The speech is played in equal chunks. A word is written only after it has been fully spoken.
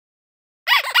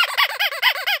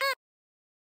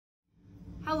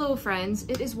Hello friends,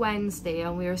 it is Wednesday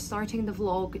and we are starting the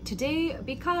vlog today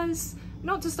because,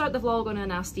 not to start the vlog on a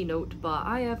nasty note, but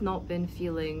I have not been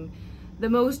feeling the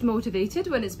most motivated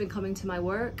when it's been coming to my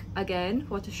work. Again,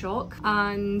 what a shock.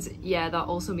 And yeah, that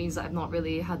also means that I've not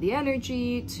really had the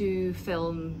energy to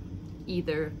film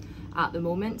either at the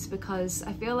moment, because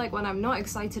I feel like when I'm not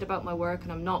excited about my work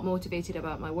and I'm not motivated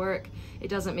about my work, it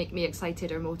doesn't make me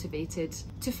excited or motivated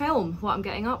to film what I'm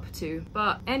getting up to.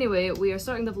 But anyway, we are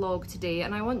starting the vlog today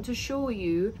and I want to show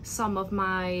you some of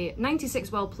my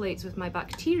 96 well plates with my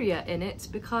bacteria in it,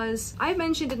 because I've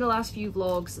mentioned in the last few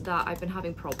vlogs that I've been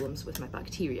having problems with my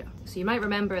bacteria. So you might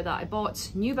remember that I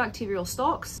bought new bacterial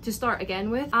stocks to start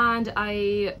again with, and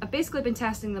I've basically been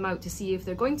testing them out to see if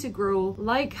they're going to grow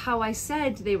like how I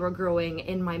said they were growing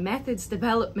in my methods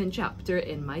development chapter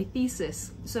in my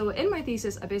thesis. So in my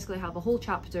thesis, I basically have a whole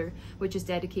chapter which is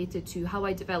dedicated to how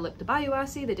I developed the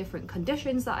bioassay, the different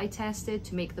conditions that I tested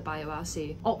to make the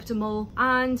bioassay optimal,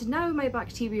 and now my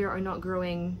bacteria are not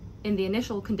growing in the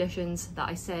initial conditions that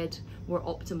I said were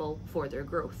optimal for their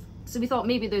growth. So we thought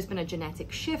maybe there's been a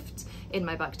genetic shift in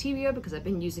my bacteria because I've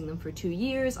been using them for 2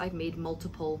 years. I've made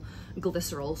multiple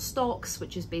glycerol stocks,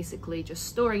 which is basically just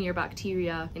storing your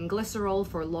bacteria in glycerol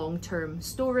for long-term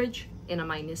storage in a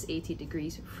minus 80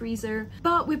 degrees freezer.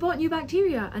 But we bought new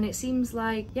bacteria and it seems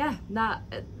like, yeah, that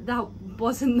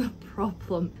wasn't the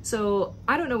problem. So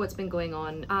I don't know what's been going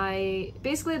on.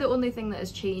 Basically the only thing that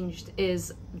has changed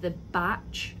is the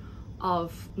batch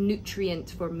of nutrient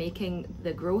for making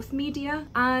the growth media,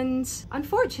 and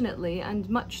unfortunately, and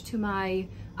much to my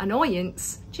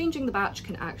annoyance, changing the batch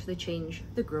can actually change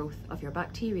the growth of your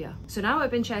bacteria. So now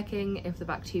I've been checking if the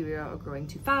bacteria are growing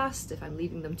too fast, if I'm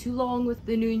leaving them too long with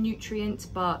the new nutrient,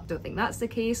 but don't think that's the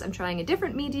case. I'm trying a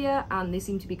different media and they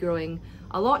seem to be growing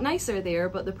a lot nicer there,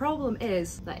 but the problem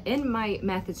is that in my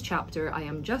methods chapter I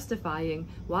am justifying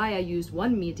why I used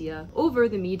one media over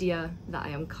the media that I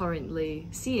am currently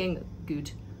seeing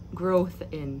good growth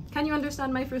in. Can you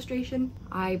understand my frustration?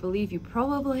 I believe you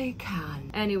probably can.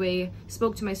 Anyway,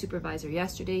 spoke to my supervisor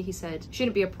yesterday. He said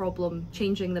shouldn't be a problem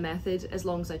changing the method as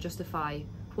long as I justify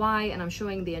why, and I'm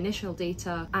showing the initial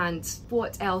data and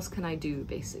what else can I do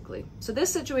basically. So this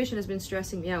situation has been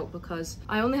stressing me out because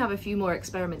I only have a few more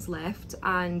experiments left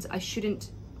and I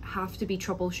shouldn't have to be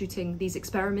troubleshooting these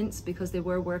experiments because they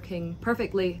were working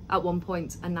perfectly at one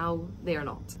point and now they are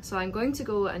not. So I'm going to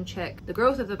go and check the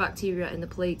growth of the bacteria in the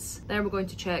plates. Then we're going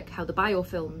to check how the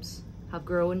biofilms have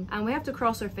grown, and we have to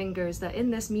cross our fingers that in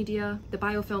this media the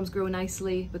biofilms grow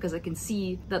nicely because I can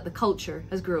see that the culture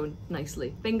has grown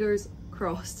nicely. Fingers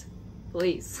crossed,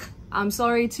 please. I'm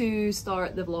sorry to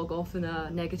start the vlog off on a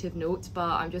negative note, but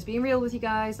I'm just being real with you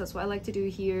guys. That's what I like to do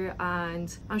here,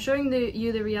 and I'm showing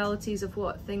you the realities of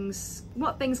what things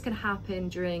can happen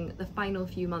during the final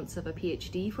few months of a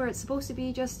PhD, where it's supposed to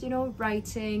be just, you know,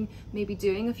 writing, maybe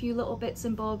doing a few little bits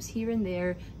and bobs here and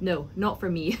there. No, not for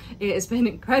me. It has been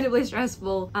incredibly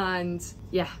stressful, and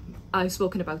yeah, I've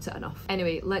spoken about it enough.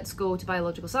 Anyway, let's go to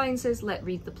biological sciences. Let's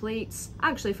read the plates.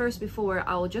 Actually, first, before,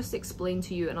 I'll just explain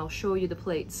to you and I'll show you the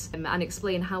plates and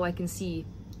explain how I can see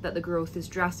that the growth is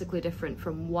drastically different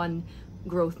from one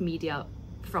growth media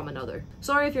from another.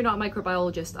 Sorry if you're not a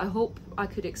microbiologist. I hope I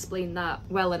could explain that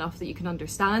well enough that you can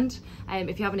understand.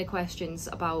 If you have any questions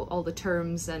about all the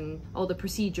terms and all the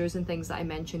procedures and things that I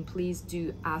mentioned, please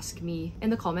do ask me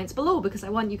in the comments below because I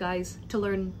want you guys to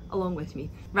learn along with me.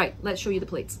 Right, let's show you the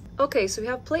plates. Okay, so we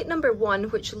have plate number 1,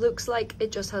 which looks like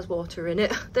it just has water in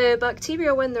it. The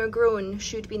bacteria, when they're grown,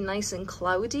 should be nice and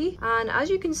cloudy, and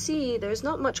as you can see, there's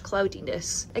not much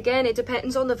cloudiness. Again, it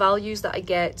depends on the values that I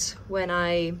get when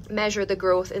I measure the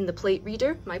growth in the plate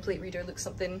reader. My plate reader looks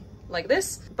something like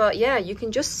this, but yeah, you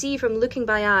can just see from looking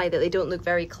by eye that they don't look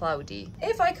very cloudy.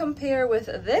 If I compare with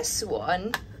this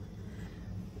one,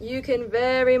 you can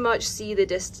very much see the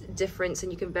difference,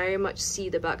 and you can very much see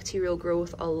the bacterial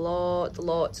growth a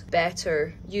lot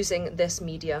better using this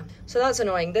media. So that's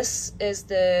annoying. This is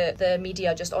the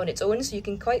media just on its own, so you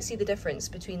can quite see the difference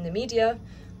between the media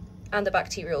and the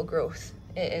bacterial growth.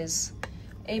 It is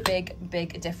a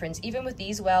big difference. Even with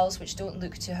these wells, which don't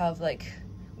look to have like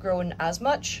grown as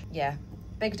much, yeah,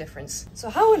 big difference. So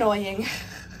how annoying.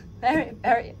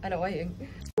 very annoying.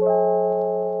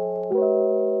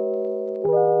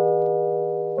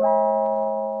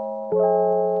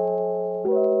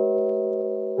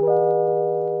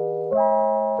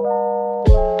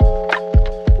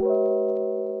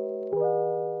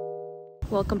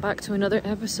 Welcome back to another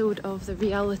episode of the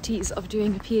realities of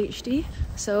doing a PhD.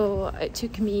 So it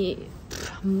took me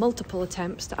multiple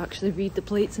attempts to actually read the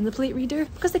plates in the plate reader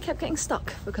because they kept getting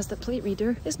stuck because the plate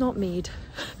reader is not made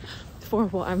for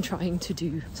what I'm trying to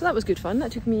do. So that was good fun.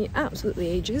 That took me absolutely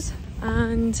ages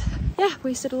and yeah,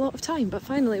 wasted a lot of time, but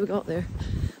finally we got there.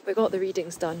 We got the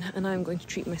readings done and I'm going to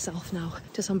treat myself now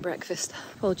to some breakfast.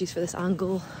 Apologies for this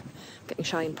angle. I'm getting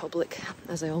shy in public,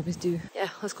 as I always do. Yeah,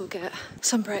 let's go get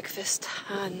some breakfast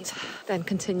and then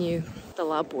continue the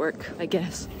lab work, I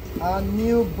guess. Our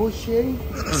new Boucher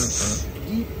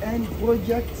deep end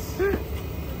project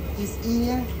is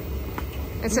here.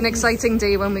 It's an exciting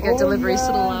day when we get deliveries to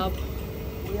the lab.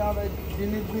 We have a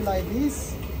delivery like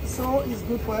this, so it's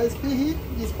good for SP heat.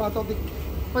 It's part of the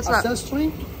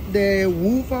accessory. The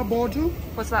woofer bottle.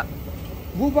 What's that?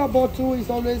 Woofer bottle is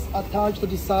always attached to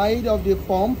the side of the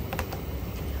pump.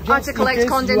 Just to collect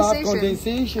condensation.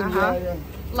 Condensation, yeah.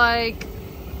 Like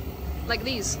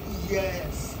these.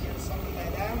 Yes, something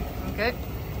like that. Okay.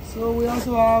 So we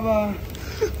also have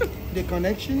the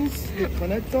connections, the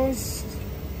connectors,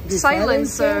 the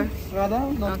silencer, rather,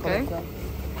 not connector.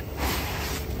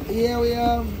 Here we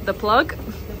have the plug.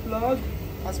 The plug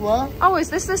as well. Oh, is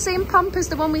this the same pump as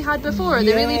the one we had before?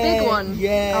 The really big one?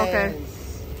 Yes. Okay.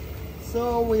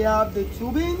 So we have the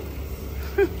tubing.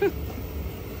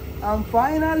 And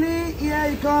finally, here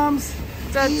it comes.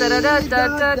 Da, da, da, da,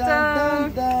 da, da,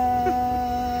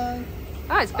 da.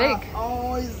 Ah, it's big.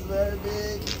 Oh, it's very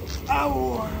big.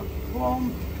 Oh,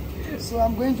 pump. So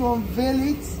I'm going to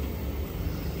unveil it.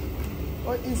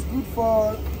 Oh, it's good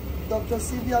for Dr.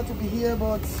 Sylvia to be here,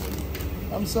 but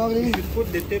I'm sorry. You should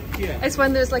put the tape here. It's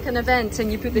when there's like an event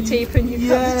and you put the tape and you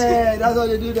cut Yeah, that's how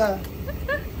they do that.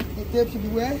 The tape should be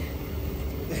where?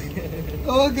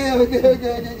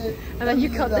 Okay. And then you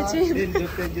cut the tape. Then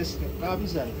Doctor just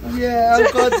comes out. Yeah,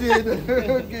 I'll cut it.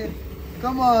 Okay.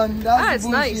 Come on, that's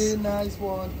it's nice. Nice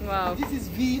one. Wow. This is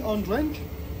V100.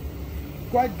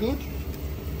 Quite good.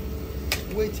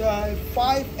 With a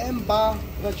 5M bar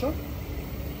pressure.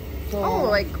 So,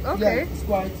 okay. Yeah, it's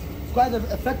quite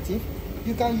effective.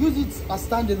 You can use it as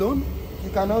standalone. You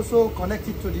can also connect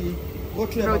it to the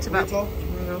rotary evaporator,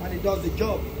 and it does the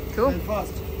job. Cool. Very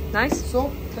fast. Nice. So,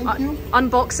 thank you.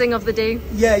 Unboxing of the day.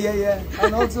 Yeah.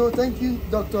 And also, thank you,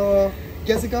 Dr.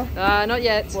 Jessica. Not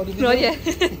yet. For the Not yet.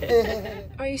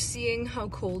 Are you seeing how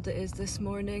cold it is this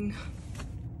morning?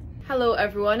 Hello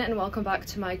everyone and welcome back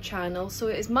to my channel. So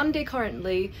it is Monday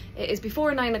currently, it is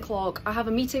before 9 o'clock. I have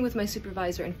a meeting with my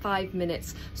supervisor in 5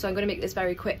 minutes, so I'm going to make this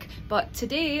very quick. But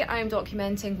today I am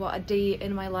documenting what a day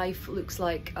in my life looks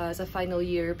like as a final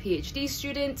year PhD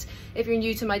student. If you're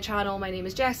new to my channel, my name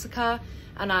is Jessica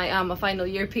and I am a final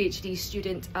year PhD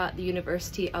student at the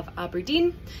University of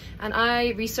Aberdeen, and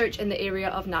I research in the area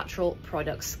of natural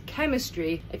products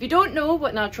chemistry. If you don't know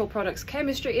what natural products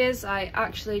chemistry is, I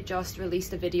actually just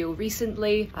released a video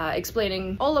recently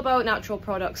explaining all about natural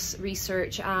products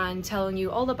research and telling you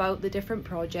all about the different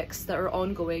projects that are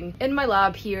ongoing in my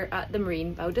lab here at the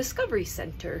Marine Biodiscovery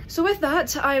Centre. So with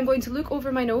that, I am going to look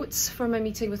over my notes for my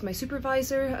meeting with my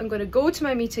supervisor. I'm going to go to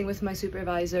my meeting with my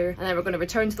supervisor and then we're going to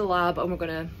return to the lab and we're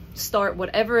going to start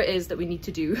whatever it is that we need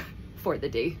to do for the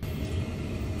day.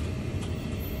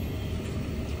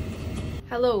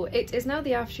 Hello, it is now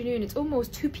the afternoon, it's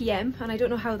almost 2 PM and I don't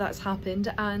know how that's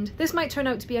happened, and this might turn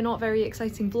out to be a not very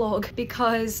exciting vlog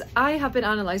because I have been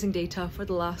analysing data for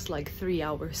the last like 3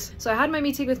 hours. So I had my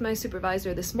meeting with my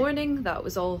supervisor this morning, that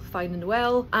was all fine and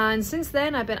well, and since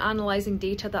then I've been analysing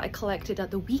data that I collected at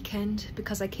the weekend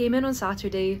because I came in on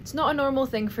Saturday. It's not a normal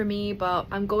thing for me, but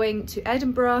I'm going to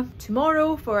Edinburgh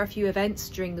tomorrow for a few events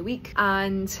during the week,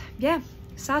 and yeah,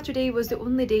 Saturday was the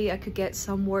only day I could get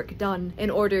some work done in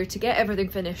order to get everything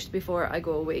finished before I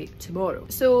go away tomorrow.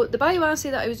 So the bioassay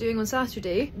that I was doing on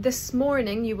Saturday, this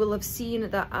morning you will have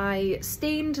seen that I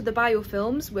stained the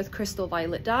biofilms with crystal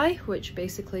violet dye, which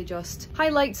basically just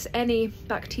highlights any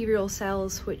bacterial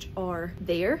cells which are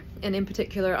there. And in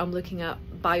particular, I'm looking at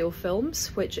biofilms,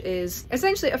 which is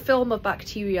essentially a film of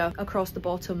bacteria across the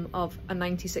bottom of a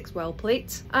 96 well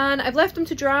plate. And I've left them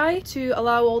to dry to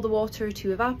allow all the water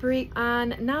to evaporate,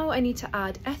 and now I need to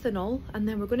add ethanol, and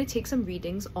then we're going to take some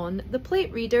readings on the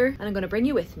plate reader, and I'm going to bring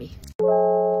you with me.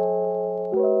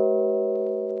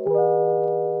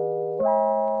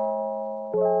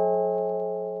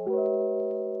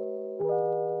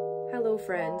 Hello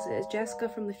friends, it is Jessica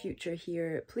from the future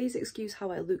here. Please excuse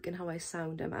how I look and how I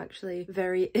sound. I'm actually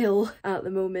very ill at the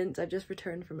moment. I've just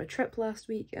returned from a trip last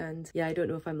week, and yeah, I don't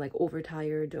know if I'm like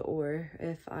overtired or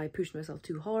if I pushed myself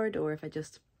too hard or if I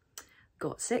just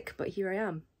got sick, but here I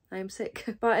am. I am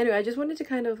sick. But anyway, I just wanted to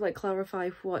kind of like clarify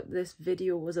what this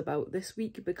video was about this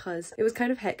week, because it was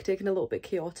kind of hectic and a little bit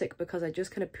chaotic, because I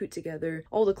just kind of put together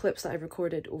all the clips that I've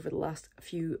recorded over the last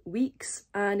few weeks,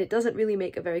 and it doesn't really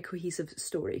make a very cohesive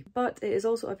story. But it is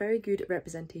also a very good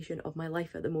representation of my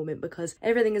life at the moment, because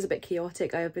everything is a bit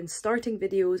chaotic. I have been starting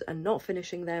videos and not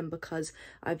finishing them because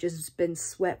I've just been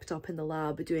swept up in the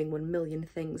lab doing 1 million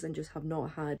things and just have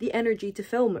not had the energy to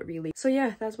film really. So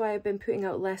yeah, that's why I've been putting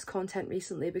out less content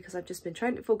recently, because I've just been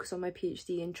trying to focus on my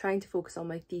PhD and trying to focus on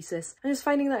my thesis, and just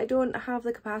finding that I don't have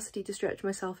the capacity to stretch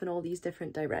myself in all these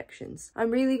different directions.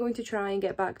 I'm really going to try and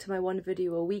get back to my 1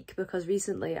 video a week, because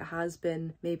recently it has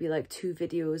been maybe like 2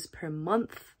 videos per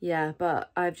month. Yeah,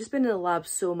 but I've just been in the lab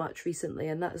so much recently,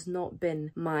 and that has not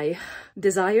been my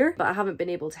desire, but I haven't been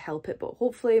able to help it. But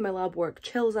hopefully my lab work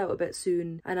chills out a bit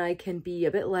soon and I can be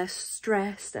a bit less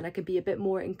stressed and I can be a bit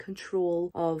more in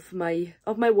control of my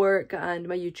work and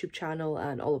my YouTube channel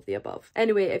and all of the above.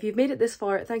 Anyway, if you've made it this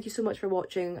far, thank you so much for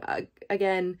watching.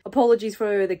 Again, apologies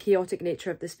for the chaotic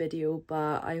nature of this video,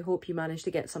 but I hope you managed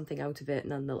to get something out of it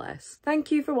nonetheless.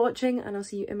 Thank you for watching, and I'll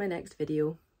see you in my next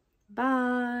video.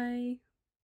 Bye!